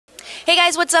Hey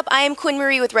guys, what's up? I am Quinn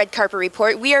Marie with Red Carpet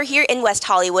Report. We are here in West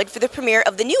Hollywood for the premiere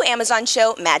of the new Amazon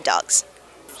show, Mad Dogs.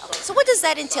 So what does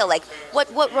that entail? Like,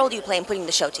 what role do you play in putting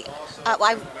the show together?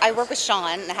 I work with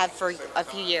Sean, and I have for a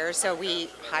few years. So we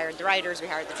hired the writers, we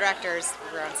hired the directors,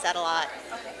 we were on set a lot.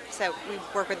 So we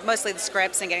work with mostly the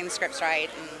scripts and getting the scripts right.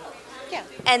 And, yeah.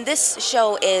 And this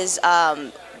show is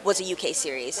was a UK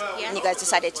series, Yeah. and you guys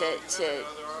decided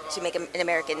to make an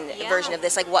American version of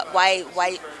this. Like,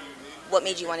 why? What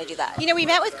made you want to do that? You know, we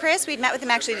met with Chris. We'd met with him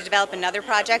actually to develop another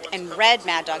project and read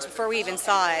Mad Dogs before we even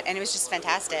saw it, and it was just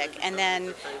fantastic. And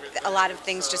then a lot of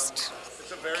things just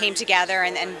came together,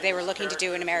 and they were looking to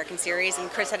do an American series, and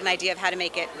Chris had an idea of how to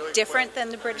make it different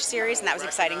than the British series, and that was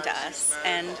exciting to us.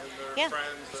 And yeah.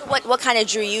 What kind of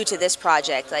drew you to this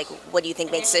project? Like, what do you think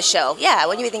makes this show? Yeah,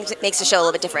 what do you think makes the show a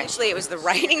little bit different? Actually, it was the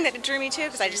writing that it drew me to,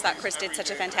 because I just thought Chris did such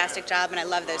a fantastic job, and I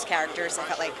love those characters. I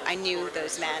felt like I knew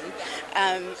those men,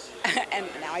 and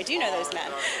now I do know those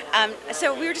men.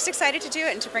 So we were just excited to do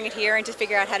it and to bring it here and to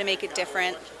figure out how to make it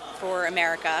different for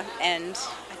America, and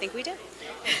I think we did.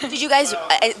 Did you guys?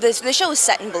 The show is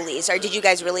set in Belize, or did you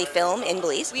guys really film in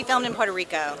Belize? We filmed in Puerto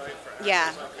Rico,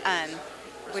 yeah,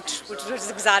 which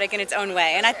was exotic in its own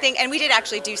way. And we did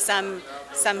actually do some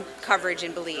coverage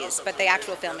in Belize, but the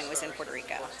actual filming was in Puerto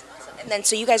Rico. And then,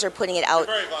 so you guys are putting it out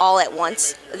all at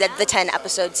once? The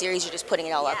 10-episode series, you're just putting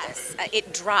it all out there?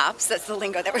 It drops. That's the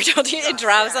lingo that we're told you. It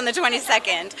drops on the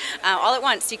 22nd, all at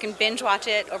once. You can binge watch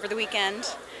it over the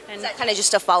weekend. And is that kind of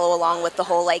just to follow along with the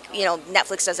whole, like, you know,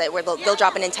 Netflix does it, where they'll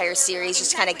drop an entire series,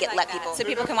 just kind of let people... So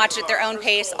people can watch it at their own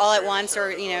pace, all at once,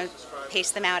 or, you know,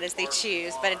 pace them out as they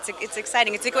choose. But it's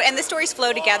exciting. It's a good, and the stories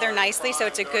flow together nicely, so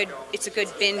it's a good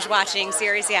binge watching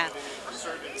series. Yeah.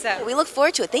 So we look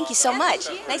forward to it. Thank you so much.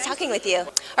 Nice talking with you. All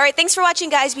right, thanks for watching,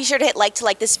 guys. Be sure to hit like to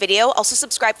like this video. Also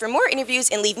subscribe for more interviews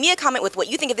and leave me a comment with what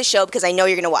you think of the show, because I know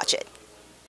you're going to watch it.